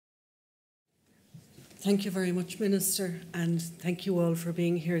Thank you very much, Minister, and thank you all for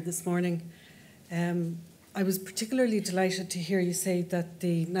being here this morning. I was particularly delighted to hear you say that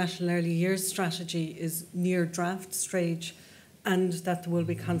the National Early Years Strategy is near draft stage and that there will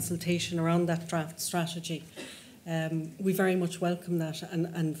be consultation around that draft strategy. We very much welcome that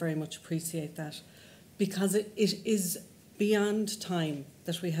and very much appreciate that, because it is beyond time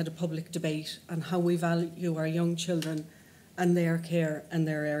that we had a public debate on how we value our young children and their care and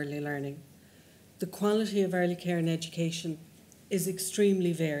their early learning. The quality of early care and education is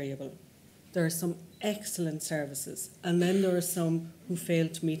extremely variable. There are some excellent services, and then there are some who fail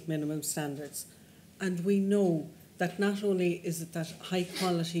to meet minimum standards. And we know that not only is it that high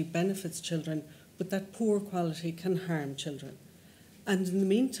quality benefits children, but that poor quality can harm children. And in the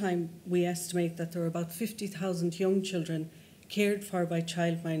meantime, we estimate that there are about 50,000 young children cared for by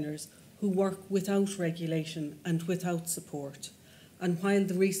childminders who work without regulation and without support. And while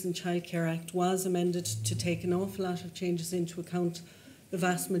the recent Childcare Act was amended to take an awful lot of changes into account, the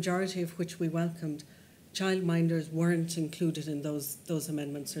vast majority of which we welcomed, childminders weren't included in those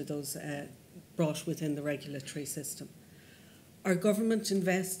amendments or those brought within the regulatory system. Our government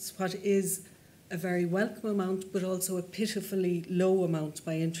invests what is a very welcome amount, but also a pitifully low amount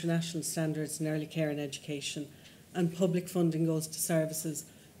by international standards in early care and education, and public funding goes to services,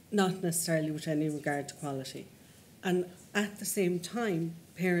 not necessarily with any regard to quality. And at the same time,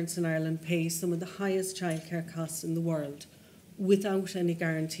 parents in Ireland pay some of the highest childcare costs in the world without any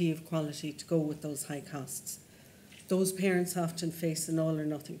guarantee of quality to go with those high costs. Those parents often face an all or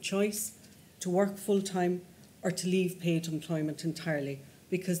nothing choice: to work full-time or to leave paid employment entirely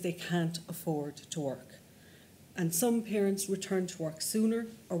because they can't afford to work. And some parents return to work sooner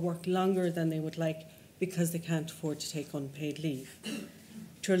or work longer than they would like because they can't afford to take unpaid leave.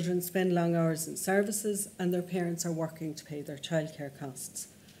 Children spend long hours in services and their parents are working to pay their childcare costs.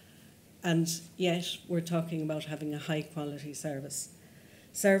 And yet we're talking about having a high quality service.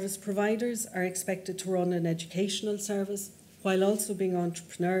 Service providers are expected to run an educational service while also being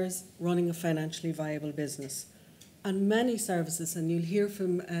entrepreneurs running a financially viable business. And many services, and you'll hear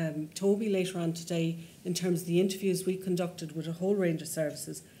from Toby later on today in terms of the interviews we conducted with a whole range of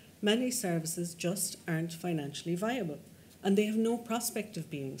services, many services just aren't financially viable, and they have no prospect of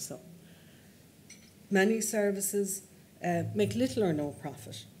being so. Many services make little or no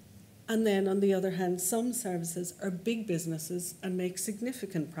profit. And then, on the other hand, some services are big businesses and make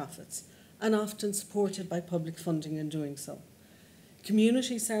significant profits, and often supported by public funding in doing so.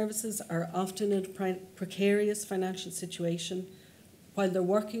 Community services are often in a precarious financial situation. While they're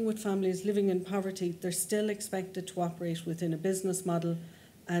working with families living in poverty, they're still expected to operate within a business model,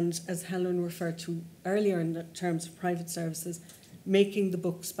 and as Helen referred to earlier in terms of private services, making the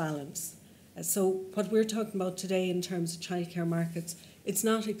books balance. So what we're talking about today in terms of childcare markets, it's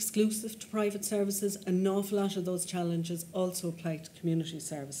not exclusive to private services. An awful lot of those challenges also apply to community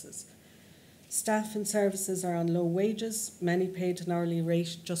services. Staff in services are on low wages, many paid an hourly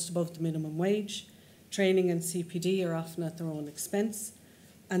rate just above the minimum wage. Training and CPD are often at their own expense,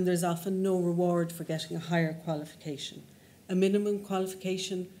 and there's often no reward for getting a higher qualification. A minimum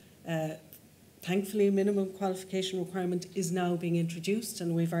qualification, thankfully a minimum qualification requirement is now being introduced,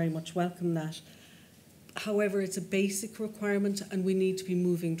 and we very much welcome that. However, it's a basic requirement and we need to be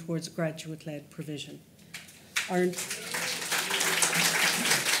moving towards graduate-led provision.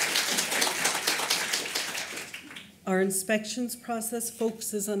 Our inspections process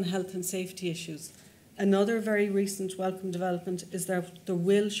focuses on health and safety issues. Another very recent welcome development is that there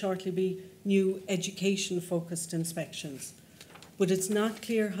will shortly be new education-focused inspections. But it's not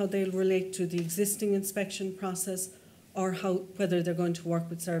clear how they'll relate to the existing inspection process or whether they're going to work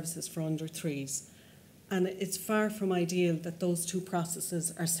with services for under threes. And it's far from ideal that those two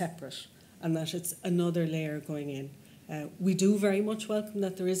processes are separate and that it's another layer going in. We do very much welcome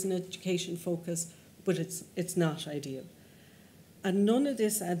that there is an education focus, but it's not ideal. And none of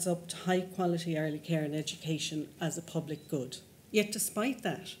this adds up to high quality early care and education as a public good. Yet despite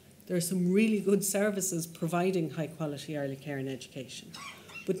that, there are some really good services providing high quality early care and education.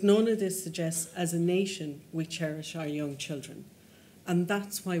 But none of this suggests as a nation we cherish our young children. And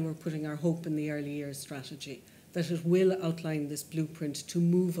that's why we're putting our hope in the early years strategy, that it will outline this blueprint to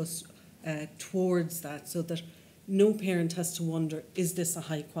move us towards that, so that no parent has to wonder, is this a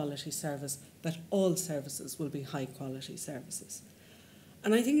high quality service? That all services will be high quality services.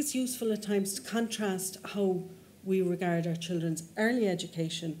 And I think it's useful at times to contrast how we regard our children's early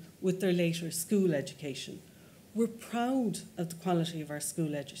education with their later school education. We're proud of the quality of our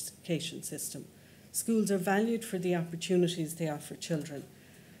school education system. Schools are valued for the opportunities they offer children,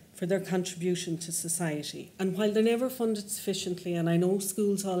 for their contribution to society. And while they're never funded sufficiently, and I know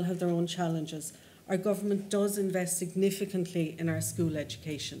schools all have their own challenges, our government does invest significantly in our school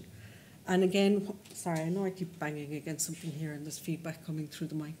education. And again, sorry, I know I keep banging against something here and there's feedback coming through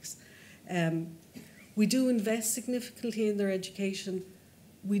the mics. We do invest significantly in their education.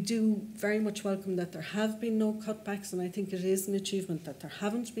 We do very much welcome that there have been no cutbacks, and I think it is an achievement that there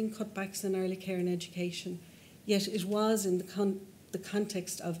haven't been cutbacks in early care and education, yet it was in the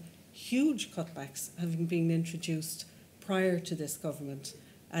context of huge cutbacks having been introduced prior to this government.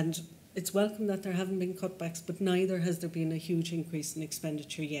 And it's welcome that there haven't been cutbacks, but neither has there been a huge increase in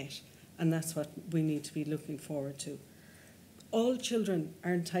expenditure yet, and that's what we need to be looking forward to. All children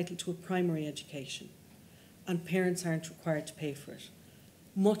are entitled to a primary education, and parents aren't required to pay for it.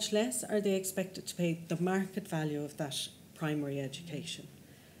 Much less are they expected to pay the market value of that primary education.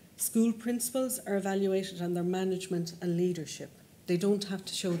 School principals are evaluated on their management and leadership. They don't have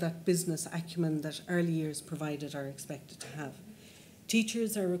to show that business acumen that early years provided are expected to have.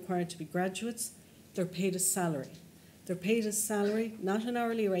 Teachers are required to be graduates. They're paid a salary. They're paid a salary, not an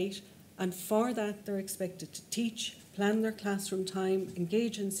hourly rate, and for that they're expected to teach, plan their classroom time,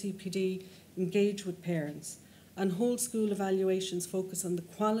 engage in CPD, engage with parents. And whole school evaluations focus on the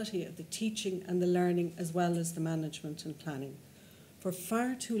quality of the teaching and the learning as well as the management and planning. For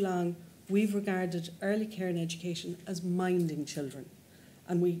far too long, we've regarded early care and education as minding children,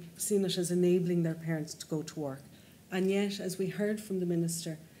 and we've seen it as enabling their parents to go to work. And yet, as we heard from the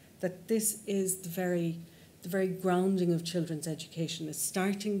Minister, that this is the very grounding of children's education, is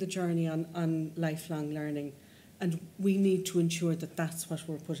starting the journey on lifelong learning, and we need to ensure that that's what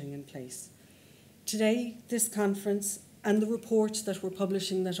we're putting in place. Today, this conference and the report that we're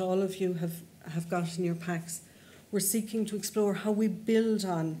publishing that all of you have got in your packs, we're seeking to explore how we build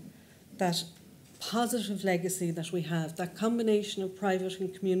on that positive legacy that we have, that combination of private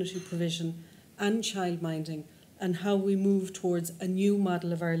and community provision and childminding, and how we move towards a new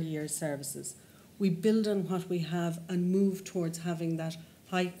model of early years services. We build on what we have and move towards having that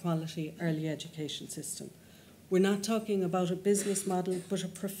high quality early education system. We're not talking about a business model, but a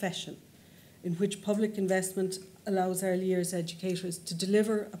profession in which public investment allows early years educators to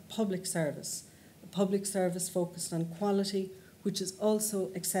deliver a public service focused on quality, which is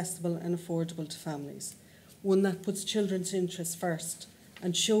also accessible and affordable to families, one that puts children's interests first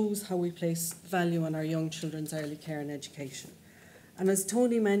and shows how we place value on our young children's early care and education. And as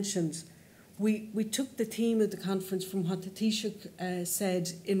Tony mentioned, we took the theme of the conference from what the Taoiseach said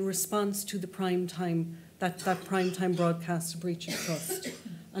in response to the prime time, that prime time broadcast, A Breach of Trust.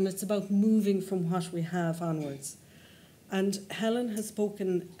 And it's about moving from what we have onwards. And Helen has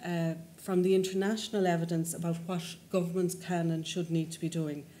spoken from the international evidence about what governments can and should need to be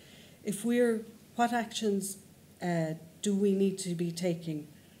doing. What actions do we need to be taking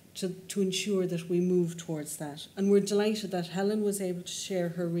to ensure that we move towards that? And we're delighted that Helen was able to share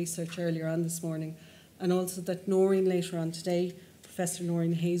her research earlier on this morning, and also that Noreen later on today, Professor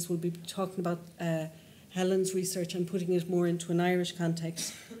Noreen Hayes, will be talking about Helen's research and putting it more into an Irish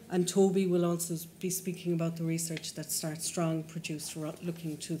context, and Toby will also be speaking about the research that Start Strong produced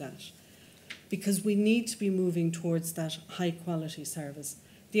looking to that. Because we need to be moving towards that high quality service.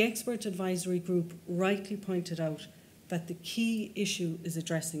 The expert advisory group rightly pointed out that the key issue is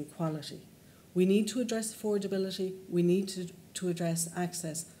addressing quality. We need to address affordability, we need to address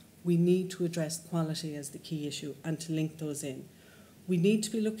access, we need to address quality as the key issue and to link those in. We need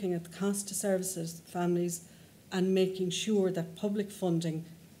to be looking at the cost to services families and making sure that public funding,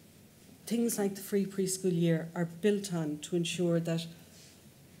 things like the free preschool year, are built on to ensure that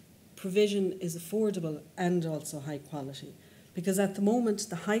provision is affordable and also high quality. Because at the moment,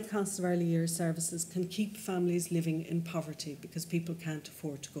 the high cost of early years services can keep families living in poverty because people can't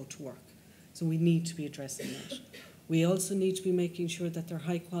afford to go to work. So we need to be addressing that. We also need to be making sure that there are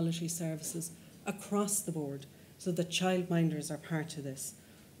high quality services across the board, so that childminders are part of this.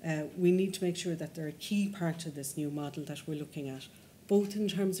 We need to make sure that they're a key part of this new model that we're looking at, both in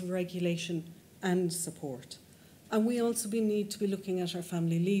terms of regulation and support. And we also need to be looking at our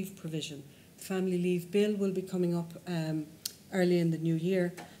family leave provision. The Family Leave Bill will be coming up early in the new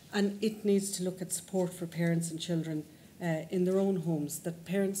year, and it needs to look at support for parents and children in their own homes, that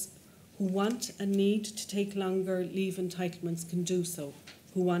parents who want and need to take longer leave entitlements can do so,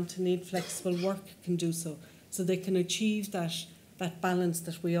 who want and need flexible work can do so they can achieve that balance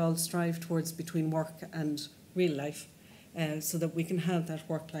that we all strive towards between work and real life, so that we can have that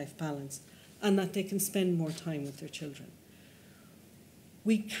work-life balance and that they can spend more time with their children.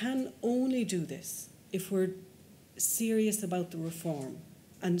 We can only do this if we're serious about the reform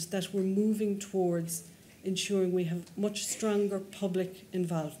and that we're moving towards ensuring we have much stronger public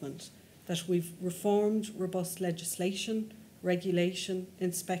involvement, that we've reformed robust legislation, regulation,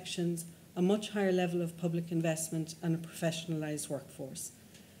 inspections, a much higher level of public investment and a professionalised workforce.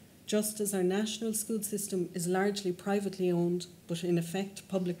 Just as our national school system is largely privately owned, but in effect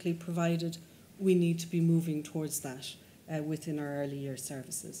publicly provided, we need to be moving towards that within our early years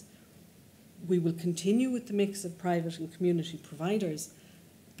services. We will continue with the mix of private and community providers,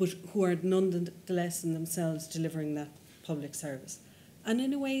 but who are nonetheless in themselves delivering that public service. And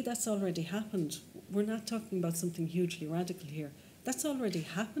in a way, that's already happened. We're not talking about something hugely radical here. That's already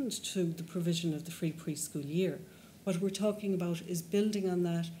happened to the provision of the free preschool year. What we're talking about is building on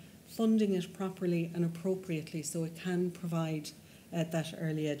that, funding it properly and appropriately so it can provide that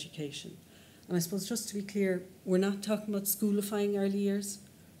early education. And I suppose just to be clear, we're not talking about schoolifying early years.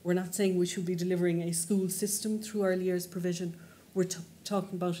 We're not saying we should be delivering a school system through early years provision. We're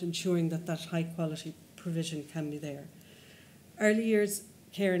talking about ensuring that that high quality provision can be there. Early years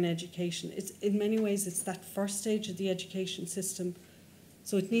care and education, in many ways it's that first stage of the education system,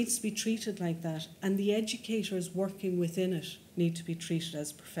 so it needs to be treated like that, and the educators working within it need to be treated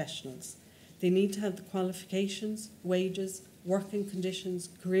as professionals. They need to have the qualifications, wages, working conditions,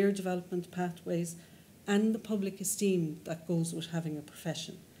 career development pathways, and the public esteem that goes with having a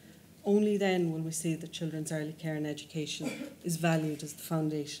profession. Only then will we see that children's early care and education is valued as the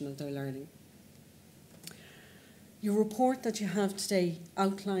foundation of their learning. Your report that you have today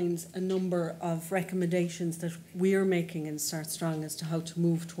outlines a number of recommendations that we're making in Start Strong as to how to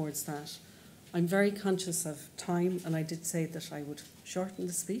move towards that. I'm very conscious of time, and I did say that I would shorten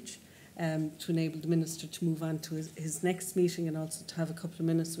the speech to enable the Minister to move on to his next meeting and also to have a couple of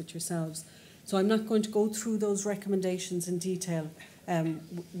minutes with yourselves. So I'm not going to go through those recommendations in detail.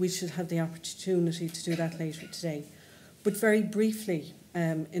 We should have the opportunity to do that later today. But very briefly,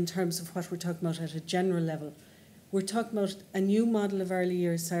 in terms of what we're talking about at a general level, we're talking about a new model of early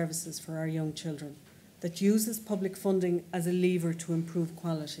years services for our young children that uses public funding as a lever to improve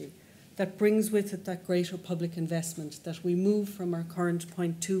quality, that brings with it that greater public investment, that we move from our current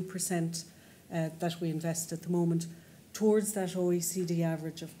 0.2% that we invest at the moment towards that OECD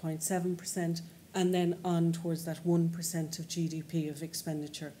average of 0.7%, and then on towards that 1% of GDP of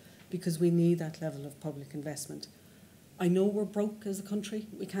expenditure, because we need that level of public investment. I know we're broke as a country,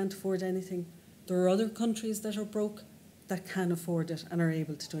 we can't afford anything. There are other countries that are broke that can afford it and are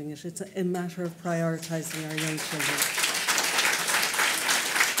able to doing it. It's a matter of prioritising our young children.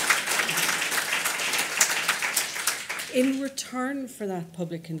 In return for that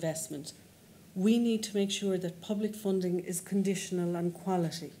public investment, we need to make sure that public funding is conditional on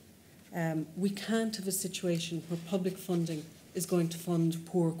quality. We can't have a situation where public funding is going to fund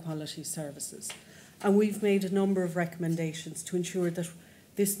poor quality services. And we've made a number of recommendations to ensure that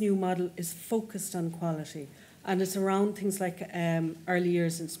this new model is focused on quality, and it's around things like early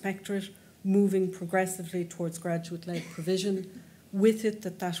years inspectorate, moving progressively towards graduate-led provision. With it,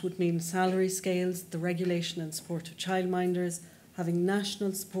 that would mean salary scales, the regulation and support of childminders, having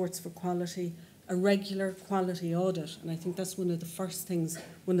national supports for quality, a regular quality audit, and I think that's one of the first things,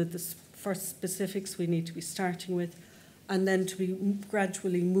 one of the first specifics we need to be starting with, and then to be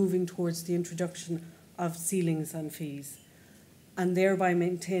gradually moving towards the introduction of ceilings on fees, and thereby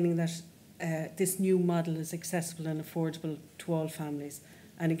maintaining that this new model is accessible and affordable to all families.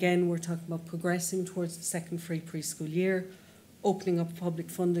 And again, we're talking about progressing towards the second free preschool year, opening up public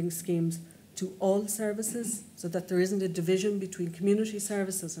funding schemes to all services so that there isn't a division between community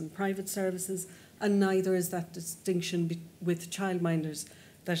services and private services, and neither is that distinction with childminders,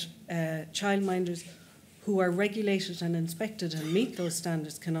 that childminders who are regulated and inspected and meet those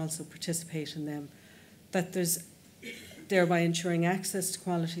standards can also participate in them, that there's thereby ensuring access to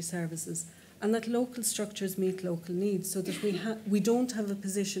quality services, and that local structures meet local needs, so that we don't have a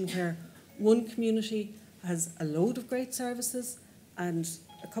position where one community has a load of great services and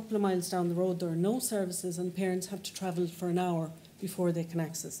a couple of miles down the road there are no services and parents have to travel for an hour before they can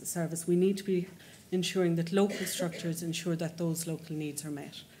access the service. We need to be ensuring that local structures ensure that those local needs are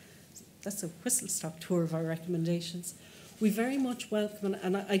met. That's a whistle-stop tour of our recommendations. We very much welcome,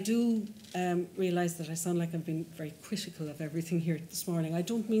 and I do realise that I sound like I've been very critical of everything here this morning. I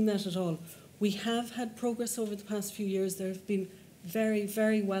don't mean that at all. We have had progress over the past few years. There have been very,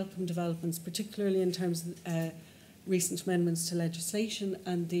 very welcome developments, particularly in terms of recent amendments to legislation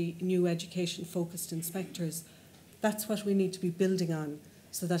and the new education-focused inspectors. That's what we need to be building on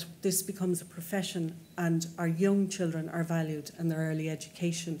so that this becomes a profession and our young children are valued and their early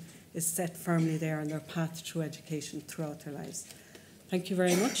education is set firmly there on their path to education throughout their lives. Thank you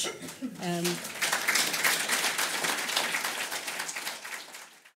very much.